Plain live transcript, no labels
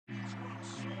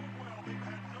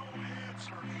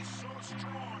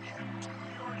strong. He had 2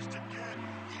 yards to get.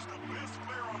 He's the best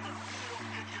player on the field,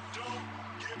 and you don't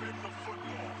give him the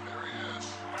football. There he is.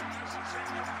 Pass is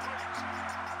incomplete.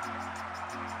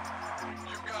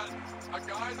 You've got a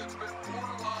guy that's been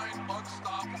borderline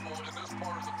unstoppable in this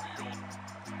part of the field.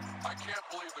 I can't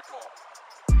believe the call.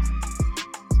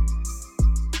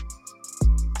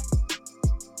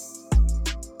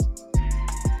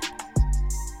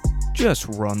 Just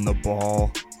Run the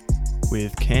Ball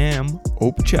with Cam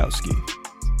Opachowski.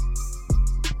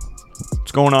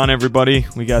 What's going on, everybody?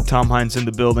 We got Tom Hines in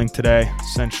the building today,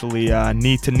 essentially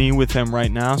knee to knee with him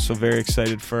right now, so very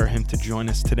excited for him to join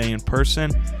us today in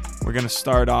person. We're going to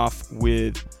start off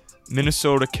with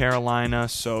Minnesota, Carolina,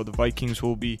 so the Vikings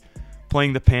will be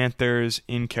playing the Panthers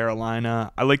in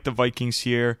Carolina. I like the Vikings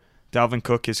here. Dalvin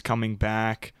Cook is coming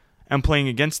back. I'm playing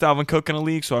against Dalvin Cook in a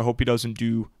league, so I hope he doesn't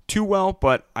do too well,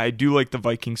 but I do like the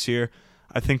Vikings here.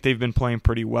 I think they've been playing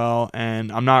pretty well,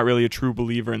 and I'm not really a true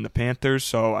believer in the Panthers,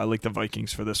 so I like the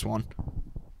Vikings for this one.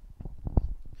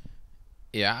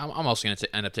 Yeah, I'm also going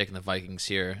to end up taking the Vikings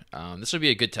here. This would be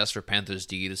a good test for Panthers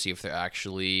D to see if they're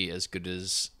actually as good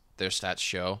as their stats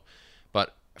show.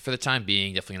 But for the time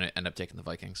being, definitely going to end up taking the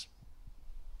Vikings.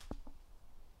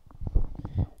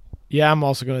 Yeah, I'm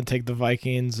also going to take the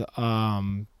Vikings.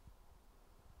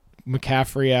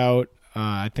 McCaffrey out.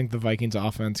 I think the Vikings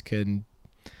offense can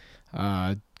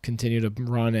continue to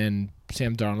run, and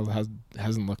Sam Darnold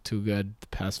hasn't looked too good the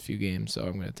past few games, so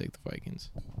I'm going to take the Vikings.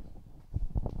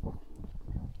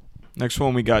 Next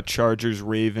one, we got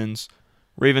Chargers-Ravens.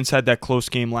 Ravens had that close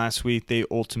game last week. They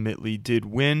ultimately did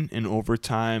win in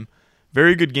overtime.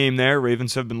 Very good game there.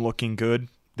 Ravens have been looking good.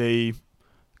 They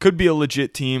could be a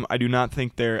legit team. I do not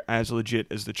think they're as legit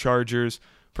as the Chargers.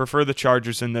 Prefer the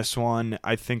Chargers in this one.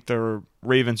 I think the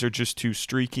Ravens are just too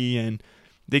streaky, and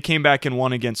they came back and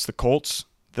won against the Colts.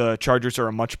 The Chargers are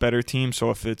a much better team, so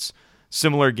if it's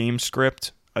similar game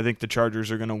script, I think the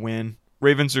Chargers are going to win.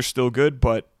 Ravens are still good,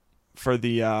 but for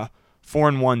the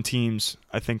 4-1 teams,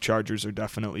 I think Chargers are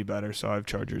definitely better, so I have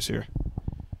Chargers here.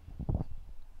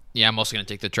 Yeah, I'm also going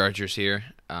to take the Chargers here.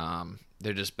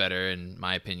 They're just better, in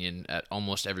my opinion, at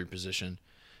almost every position.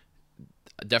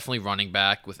 Definitely running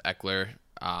back with Eckler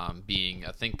being,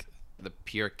 I think, the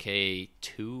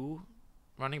PRK2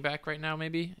 running back right now,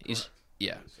 maybe?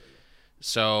 Yeah.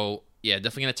 So, yeah,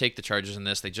 definitely going to take the Chargers in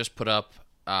this. They just put up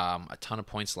a ton of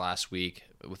points last week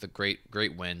with a great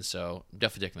win, so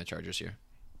definitely taking the Chargers here.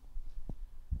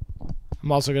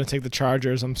 I'm also going to take the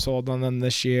Chargers. I'm sold on them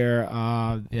this year.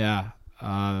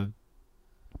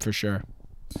 For sure.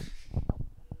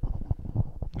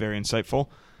 Very insightful.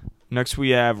 Next, we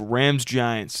have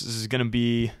Rams-Giants. This is going to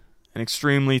be an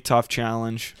extremely tough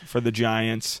challenge for the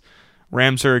Giants.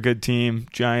 Rams are a good team.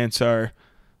 Giants are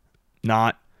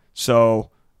not. So,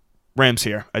 Rams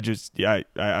here. I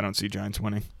don't see Giants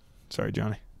winning. Sorry,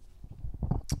 Johnny.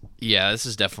 Yeah, this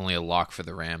is definitely a lock for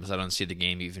the Rams. I don't see the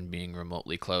game even being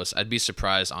remotely close. I'd be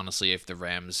surprised, honestly, if the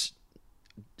Rams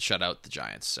shut out the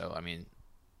Giants. So, I mean,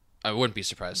 I wouldn't be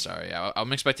surprised. Sorry,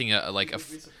 I'm expecting a. Be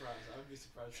surprised. I would be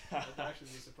surprised. I'd actually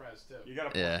be surprised too.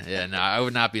 Yeah. No, I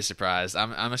would not be surprised.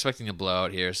 I'm expecting a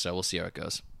blowout here, so we'll see how it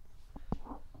goes.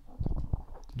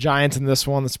 Giants in this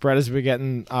one. The spread has been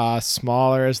getting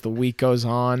smaller as the week goes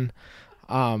on.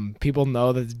 People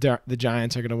know that the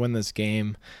Giants are going to win this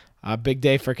game. Big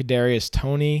day for Kadarius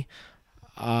Toney.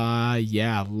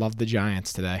 Love the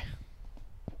Giants today.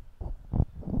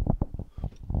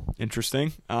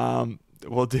 Interesting.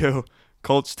 We'll do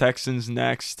Colts-Texans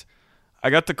next. I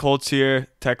got the Colts here.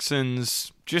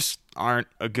 Texans just aren't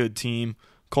a good team.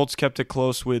 Colts kept it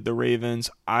close with the Ravens.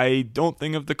 I don't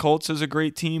think of the Colts as a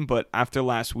great team, but after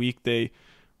last week, they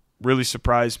really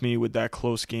surprised me with that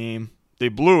close game. They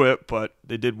blew it, but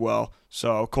they did well.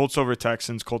 So Colts over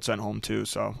Texans. Colts at home too,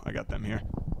 so I got them here.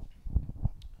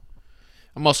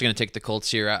 I'm also going to take the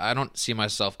Colts here. I don't see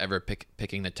myself ever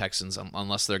picking the Texans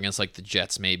unless they're against like the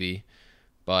Jets maybe.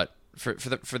 But for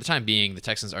the time being, the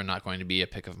Texans are not going to be a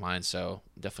pick of mine, so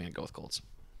definitely going to go with Colts.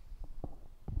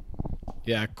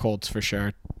 Yeah, Colts for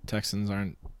sure. Texans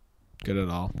aren't good at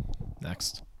all.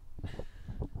 Next.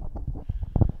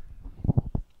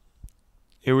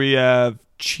 Here we have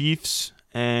Chiefs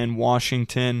and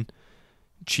Washington.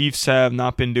 Chiefs have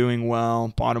not been doing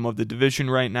well, bottom of the division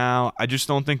right now. I just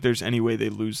don't think there's any way they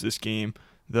lose this game.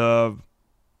 I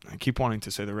keep wanting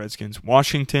to say the Redskins.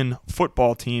 Washington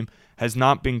football team has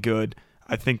not been good.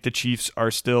 I think the Chiefs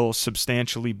are still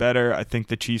substantially better. I think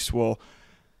the Chiefs will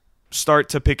start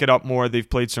to pick it up more. They've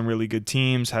played some really good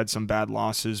teams, had some bad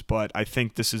losses, but I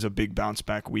think this is a big bounce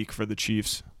back week for the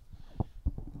Chiefs.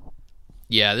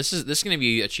 Yeah, this is going to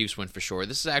be a Chiefs win for sure.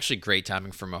 This is actually great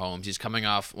timing for Mahomes. He's coming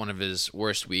off one of his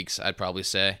worst weeks, I'd probably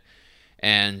say.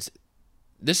 And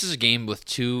this is a game with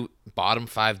two bottom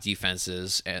 5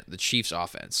 defenses and the Chiefs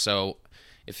offense. So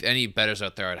if any bettors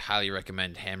out there, I'd highly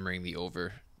recommend hammering the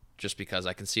over just because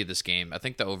I can see this game. I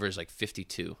think the over is like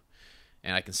 52,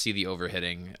 and I can see the over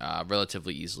hitting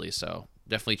relatively easily. So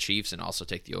definitely Chiefs, and also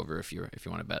take the over if you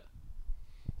want to bet.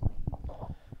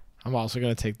 I'm also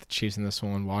going to take the Chiefs in this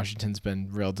one. Washington's been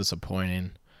real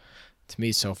disappointing to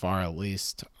me so far, at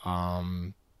least. Yeah,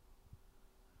 I'm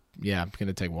going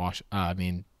to take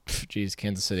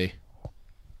Kansas City.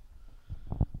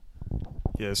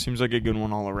 Yeah, it seems like a good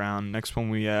one all around. Next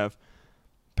one we have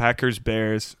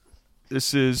Packers-Bears.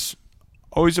 This is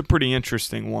always a pretty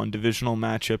interesting one, divisional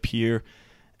matchup here.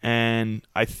 And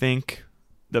I think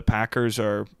the Packers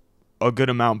are a good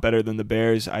amount better than the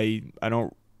Bears. I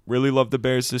don't really love the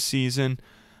Bears this season.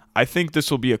 I think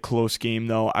this will be a close game,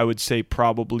 though. I would say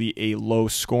probably a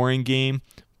low-scoring game,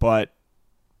 but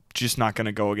just not going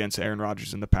to go against Aaron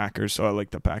Rodgers and the Packers, so I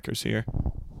like the Packers here.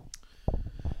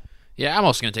 Yeah, I'm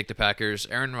also going to take the Packers.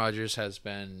 Aaron Rodgers has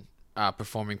been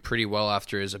performing pretty well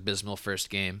after his abysmal first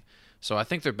game, so I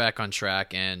think they're back on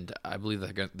track, and I believe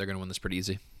they're going to win this pretty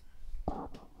easy.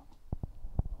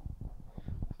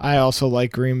 I also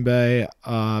like Green Bay.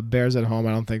 Bears at home.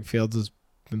 I don't think Fields has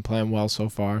been playing well so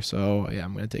far, so yeah,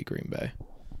 I'm going to take Green Bay.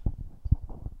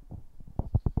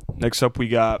 Next up, we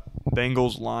got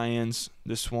Bengals-Lions.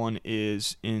 This one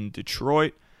is in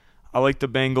Detroit. I like the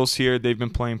Bengals here. They've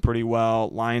been playing pretty well.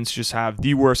 Lions just have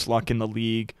the worst luck in the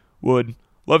league. Would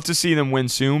love to see them win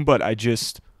soon, but I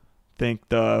just think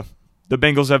the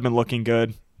Bengals have been looking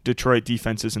good. Detroit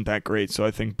defense isn't that great, so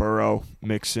I think Burrow,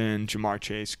 Mixon, Jamar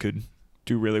Chase could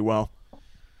do really well.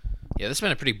 Yeah, this has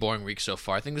been a pretty boring week so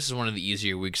far. I think this is one of the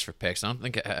easier weeks for picks. I don't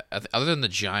think, other than the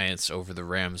Giants over the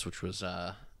Rams, which was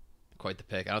quite the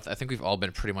pick, I think we've all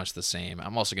been pretty much the same.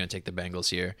 I'm also going to take the Bengals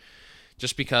here,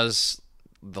 just because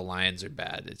the Lions are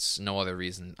bad. It's no other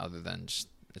reason other than just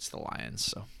it's the Lions.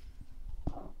 So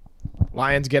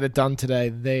Lions get it done today.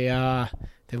 They've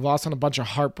lost on a bunch of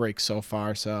heartbreaks so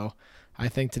far, so I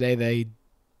think today they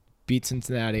beat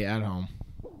Cincinnati at home.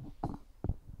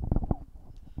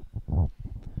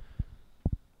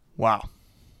 Wow.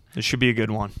 This should be a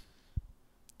good one.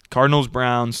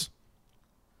 Cardinals-Browns.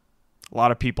 A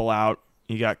lot of people out.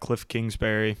 You got Cliff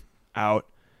Kingsbury out.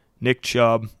 Nick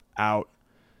Chubb out.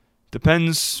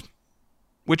 Depends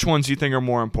which ones you think are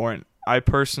more important. I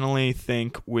personally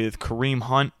think with Kareem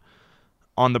Hunt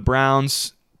on the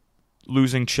Browns,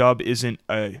 losing Chubb isn't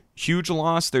a huge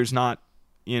loss. There's not,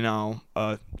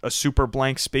 a super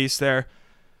blank space there.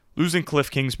 Losing Cliff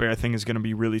Kingsbury, I think, is going to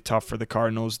be really tough for the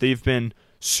Cardinals. They've been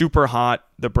super hot.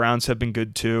 The Browns have been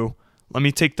good too. Let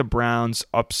me take the Browns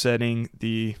upsetting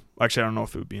the... Actually, I don't know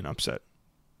if it would be an upset.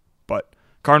 But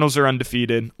Cardinals are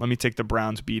undefeated. Let me take the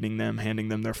Browns beating them, handing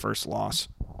them their first loss.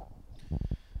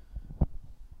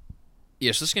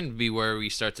 Yeah, so this is going to be where we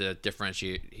start to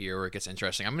differentiate here, where it gets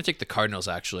interesting. I'm going to take the Cardinals,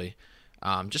 actually.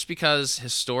 Just because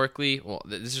historically... Well,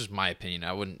 this is my opinion.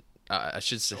 I wouldn't... I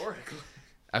should say...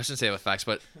 I shouldn't say it with facts,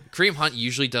 but Kareem Hunt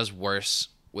usually does worse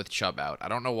with Chubb out. I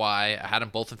don't know why. I had him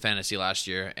both in fantasy last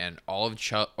year, and all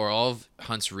of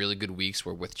Hunt's really good weeks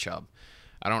were with Chubb.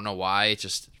 I don't know why. It's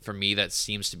just, for me, that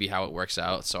seems to be how it works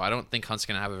out. So I don't think Hunt's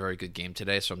going to have a very good game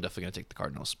today, so I'm definitely going to take the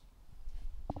Cardinals.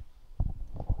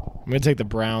 I'm going to take the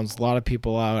Browns. A lot of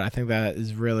people out. I think that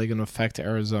is really going to affect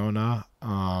Arizona.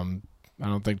 I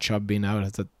don't think Chubb being out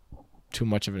has too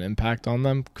much of an impact on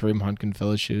them. Kareem Hunt can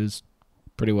fill his shoes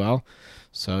pretty well.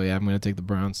 So, yeah, I'm going to take the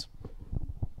Browns.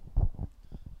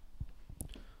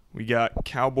 We got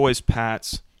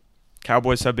Cowboys-Pats.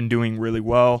 Cowboys have been doing really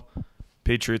well.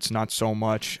 Patriots not so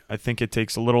much. I think it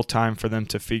takes a little time for them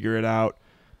to figure it out.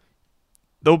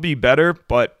 They'll be better,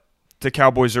 but the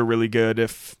Cowboys are really good.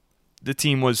 If the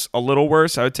team was a little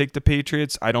worse, I would take the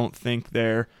Patriots. I don't think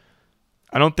they're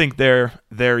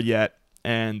there yet,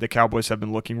 and the Cowboys have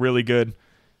been looking really good.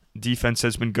 Defense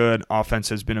has been good. Offense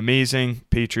has been amazing.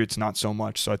 Patriots not so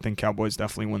much. So I think Cowboys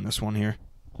definitely win this one here.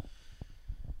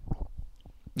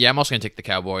 Yeah, I'm also going to take the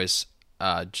Cowboys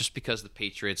just because the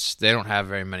Patriots, they don't have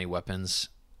very many weapons.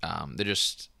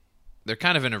 They're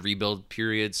kind of in a rebuild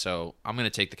period, so I'm going to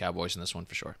take the Cowboys in this one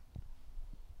for sure.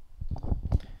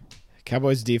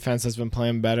 Cowboys defense has been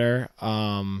playing better.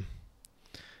 I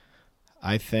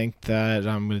think that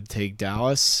I'm going to take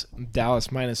Dallas. Dallas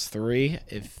 -3.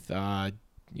 If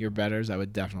your bettors, I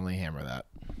would definitely hammer that.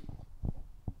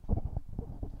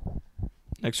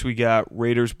 Next we got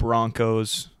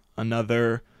Raiders-Broncos.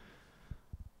 Another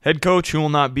Head coach who will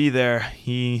not be there.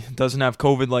 He doesn't have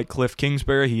COVID like Cliff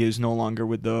Kingsbury. He is no longer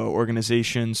with the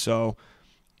organization. So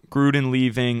Gruden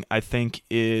leaving, I think,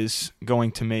 is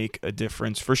going to make a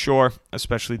difference for sure,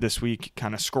 especially this week,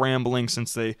 kind of scrambling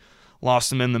since they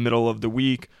lost him in the middle of the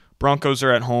week. Broncos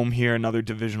are at home here, another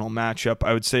divisional matchup.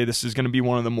 I would say this is going to be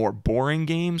one of the more boring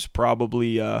games,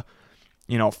 probably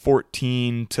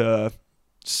 14 to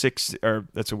 6, or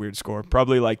that's a weird score,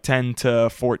 probably like 10 to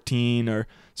 14 or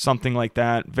something like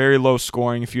that. Very low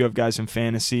scoring if you have guys in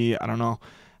fantasy. I don't know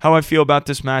how I feel about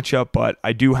this matchup, but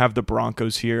I do have the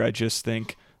Broncos here. I just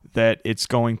think that it's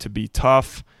going to be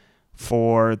tough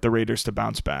for the Raiders to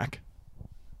bounce back.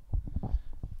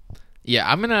 Yeah,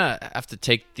 I'm gonna have to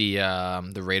take the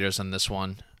Raiders on this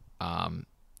one.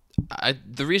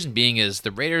 The reason being is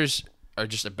the Raiders are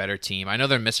just a better team. I know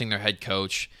they're missing their head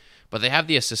coach, but they have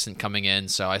the assistant coming in,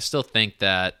 so I still think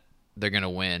that they're gonna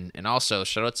win. And also,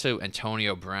 shout out to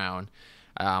Antonio Brown.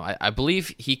 I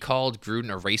believe he called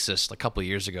Gruden a racist a couple of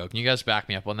years ago. Can you guys back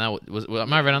me up on that?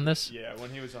 Am I right on this? Yeah,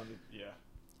 when he was on the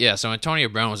Yeah, so Antonio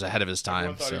Brown was ahead of his time.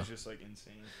 Everyone thought he was just like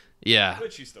insane. Yeah.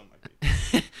 Which he still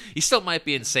might be. He still might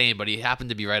be insane, but he happened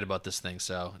to be right about this thing,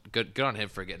 so good on him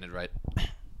for getting it right.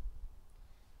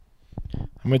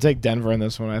 I'm going to take Denver in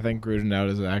this one. I think Gruden out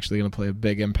is actually going to play a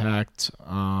big impact.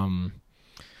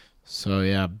 So,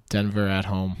 yeah, Denver at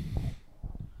home.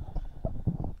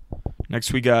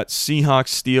 Next we got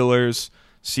Seahawks-Steelers.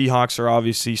 Seahawks are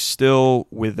obviously still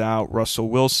without Russell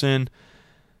Wilson.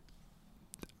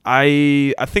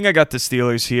 I think I got the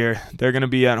Steelers here. They're going to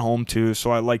be at home too,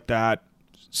 so I like that.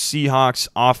 Seahawks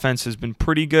offense has been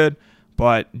pretty good,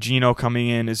 but Geno coming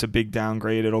in is a big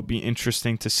downgrade. It'll be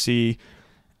interesting to see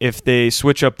if they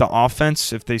switch up the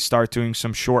offense, if they start doing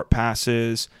some short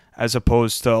passes as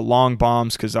opposed to long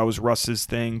bombs, because that was Russ's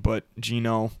thing, but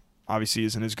Geno obviously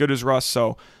isn't as good as Russ,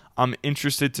 so I'm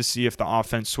interested to see if the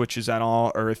offense switches at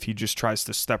all or if he just tries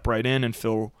to step right in and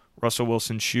fill Russell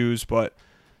Wilson's shoes, but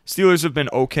Steelers have been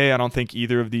okay. I don't think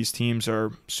either of these teams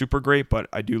are super great, but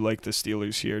I do like the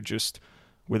Steelers here just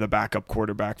with a backup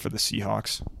quarterback for the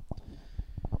Seahawks.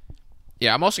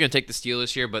 Yeah, I'm also going to take the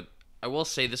Steelers here, but I will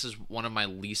say this is one of my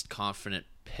least confident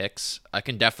picks. I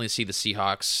can definitely see the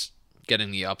Seahawks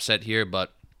getting the upset here,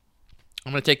 but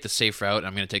I'm going to take the safe route.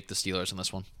 I'm going to take the Steelers on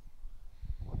this one.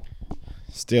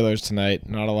 Steelers tonight.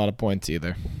 Not a lot of points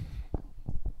either.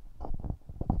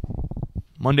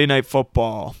 Monday Night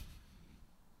Football.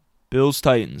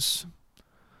 Bills-Titans.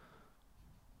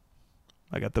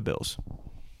 I got the Bills.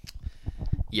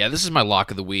 Yeah, this is my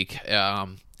lock of the week.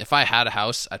 If I had a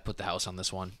house, I'd put the house on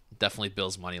this one. Definitely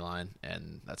Bills money line,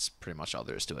 and that's pretty much all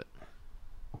there is to it.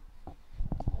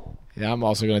 Yeah, I'm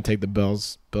also going to take the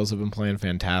Bills. Bills have been playing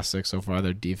fantastic so far.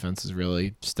 Their defense is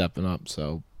really stepping up,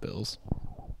 so Bills.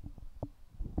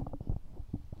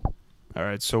 All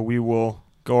right, so we will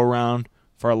go around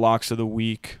for our locks of the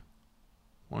week.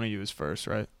 One of you is first,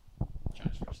 right?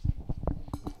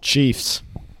 Chiefs.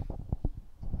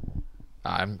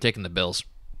 I'm taking the Bills.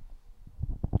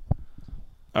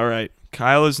 All right.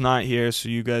 Kyle is not here, so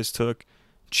you guys took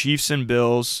Chiefs and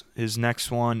Bills. His next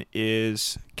one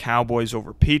is Cowboys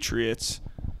over Patriots.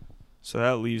 So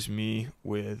that leaves me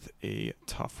with a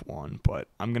tough one, but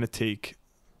I'm going to take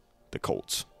the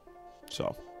Colts.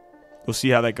 So we'll see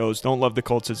how that goes. Don't love the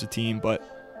Colts as a team,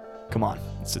 but come on.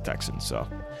 It's the Texans, so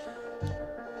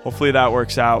hopefully that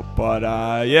works out. But,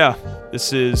 yeah,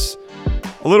 this is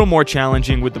a little more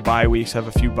challenging with the bye weeks. I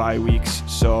have a few bye weeks,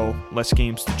 so less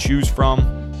games to choose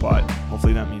from, but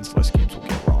hopefully that means less games will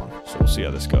get wrong. So we'll see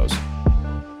how this goes.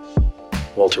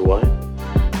 Walter White.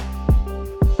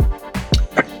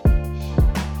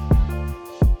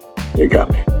 You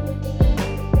got me.